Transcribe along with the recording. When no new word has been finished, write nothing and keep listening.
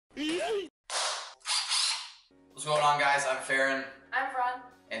What's going on, guys? I'm Farron. I'm Ron.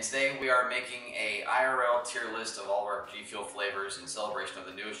 And today we are making a IRL tier list of all of our G Fuel flavors in celebration of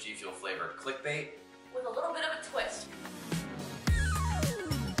the newest G Fuel flavor, CLICKBAIT. With a little bit of a twist.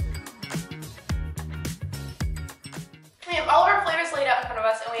 We have all of our flavors laid out in front of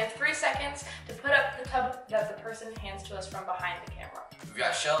us, and we have 3 seconds to put up the tub that the person hands to us from behind the camera. We've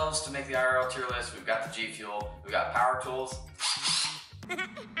got shelves to make the IRL tier list, we've got the G Fuel, we've got power tools.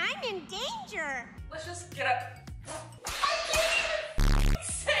 I'm in danger! Let's just get up. I can't even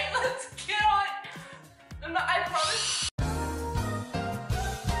say let's get on it. I promise.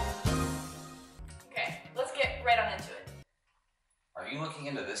 Okay, let's get right on into it. Are you looking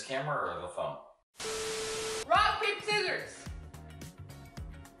into this camera or the phone? Rock, paper, scissors.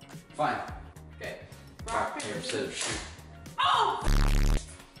 Fine. Okay. Rock, paper, scissors, shoot. Oh!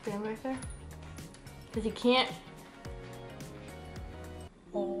 Stand right there. Because you can't.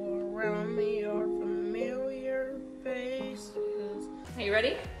 All around me are familiar faces. Are you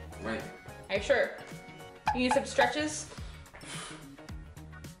ready? Right. Are you sure? You need some stretches?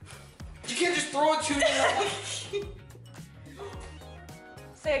 You can't just throw it to me.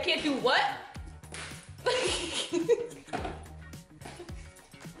 Say I can't do what?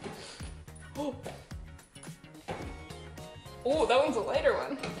 Oh, that one's a lighter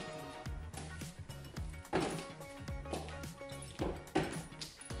one.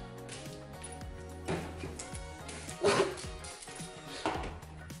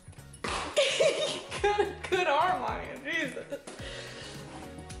 Good arm on you, Jesus.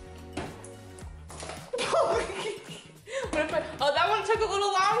 Oh, that one took a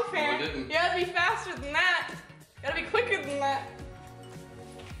little long, Farron. No, it didn't. You gotta be faster than that. You gotta be quicker than that.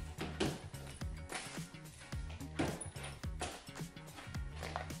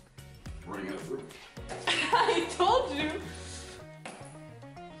 Running out of fruit. I told you.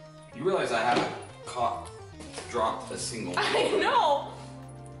 You realize I haven't dropped a single one. I know.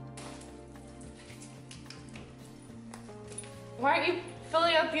 Why aren't you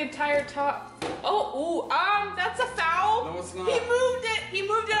filling up the entire top? Oh, ooh, that's a foul. No, it's not. He moved it. He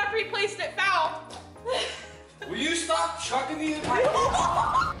moved it after he placed it. Foul. Will you stop chucking the entire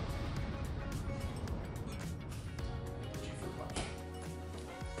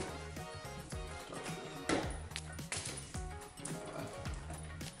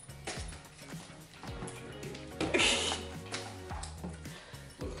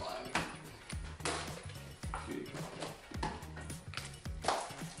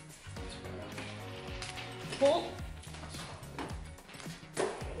Pull.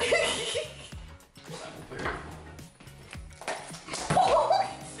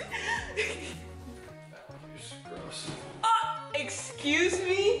 Excuse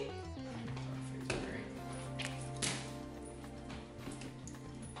me?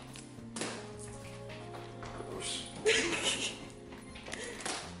 Gross.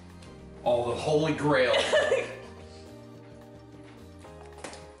 Oh, the holy grail.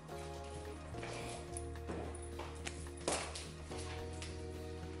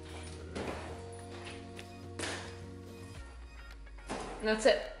 And that's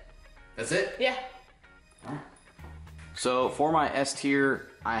it. That's it? Yeah. So for my S tier,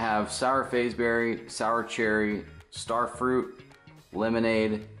 I have sour phaseberry, sour cherry, star fruit,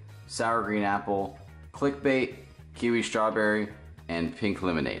 lemonade, sour green apple, CLICKBAIT, kiwi strawberry, and pink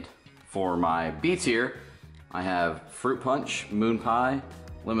lemonade. For my B tier, I have fruit punch, moon pie,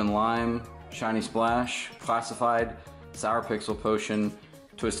 lemon lime, shiny splash, classified, sour pixel potion,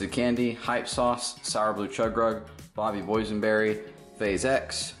 twisted candy, hype sauce, sour blue chug rug, Bobby boysenberry, Phase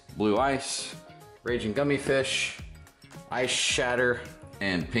X, blue ice, raging gummy fish, ice shatter,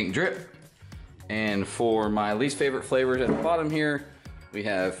 and pink drip. And for my least favorite flavors at the bottom here, we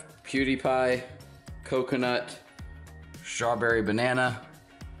have PewDiePie, coconut, strawberry banana,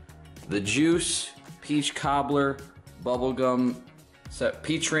 the juice, peach cobbler, bubblegum,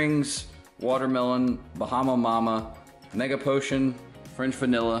 peach rings, watermelon, Bahama Mama, mega potion, French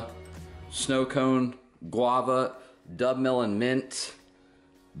vanilla, snow cone, guava, dub melon mint,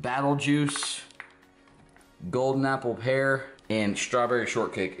 battle juice, golden apple pear, and strawberry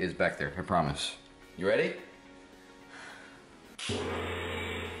shortcake is back there, I promise. You ready?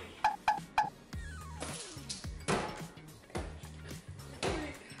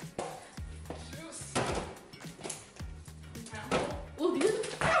 Ooh, these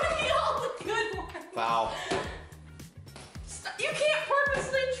are all the good ones. Foul. You can't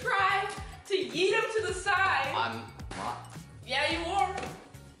purposely try to yeet them to the side. I'm not. Yeah, you are.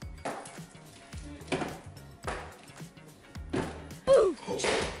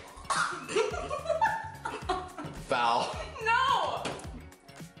 Foul. No!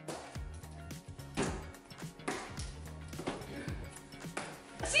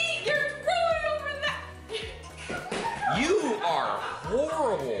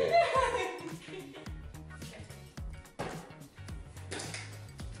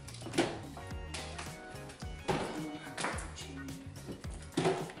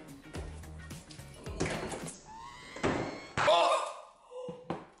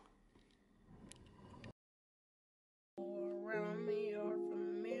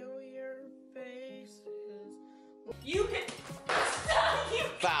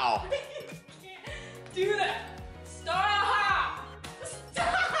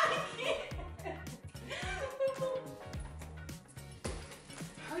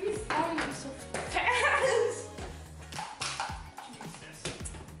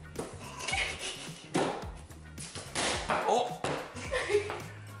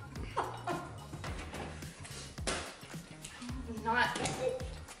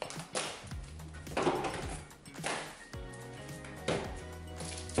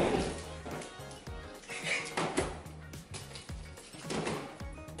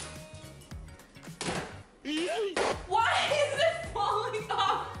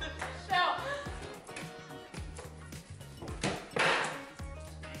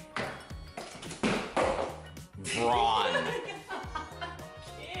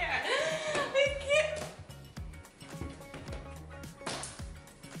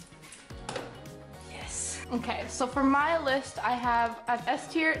 Okay, so for my list, I have S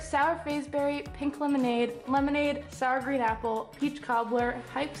tier, sour phaseberry, pink lemonade, sour green apple, peach cobbler,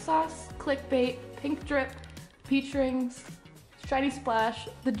 hype sauce, clickbait, pink drip, peach rings, shiny splash,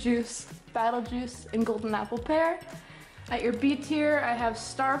 the juice, battle juice, and golden apple pear. At your B tier, I have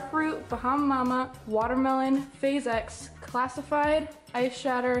starfruit, Bahama Mama, watermelon, phase X, classified, ice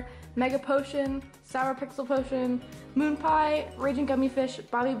shatter, mega potion, sour pixel potion, moon pie, raging gummy fish,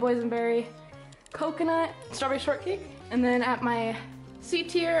 Bobby boysenberry, coconut, strawberry shortcake. And then at my C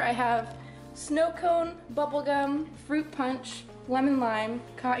tier, I have snow cone, bubblegum, fruit punch, lemon lime,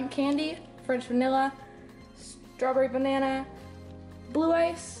 cotton candy, French vanilla, strawberry banana, blue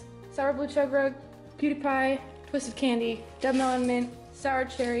ice, sour blue chug rug, cutie pie, twisted candy, dead melon mint, sour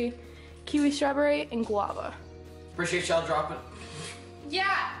cherry, kiwi strawberry, and guava. Appreciate y'all dropping.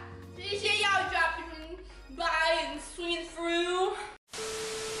 Yeah, appreciate y'all dropping by and swinging through.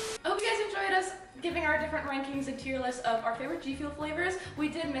 I hope you guys enjoyed us giving our different rankings and tier lists of our favorite G Fuel flavors. We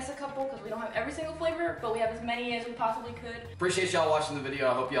did miss a couple because we don't have every single flavor, but we have as many as we possibly could. Appreciate y'all watching the video.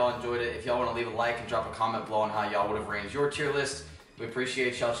 I hope y'all enjoyed it. If y'all want to leave a like and drop a comment below on how y'all would have ranked your tier list, we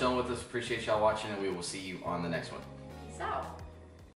appreciate y'all chilling with us, appreciate y'all watching, and we will see you on the next one. Peace out.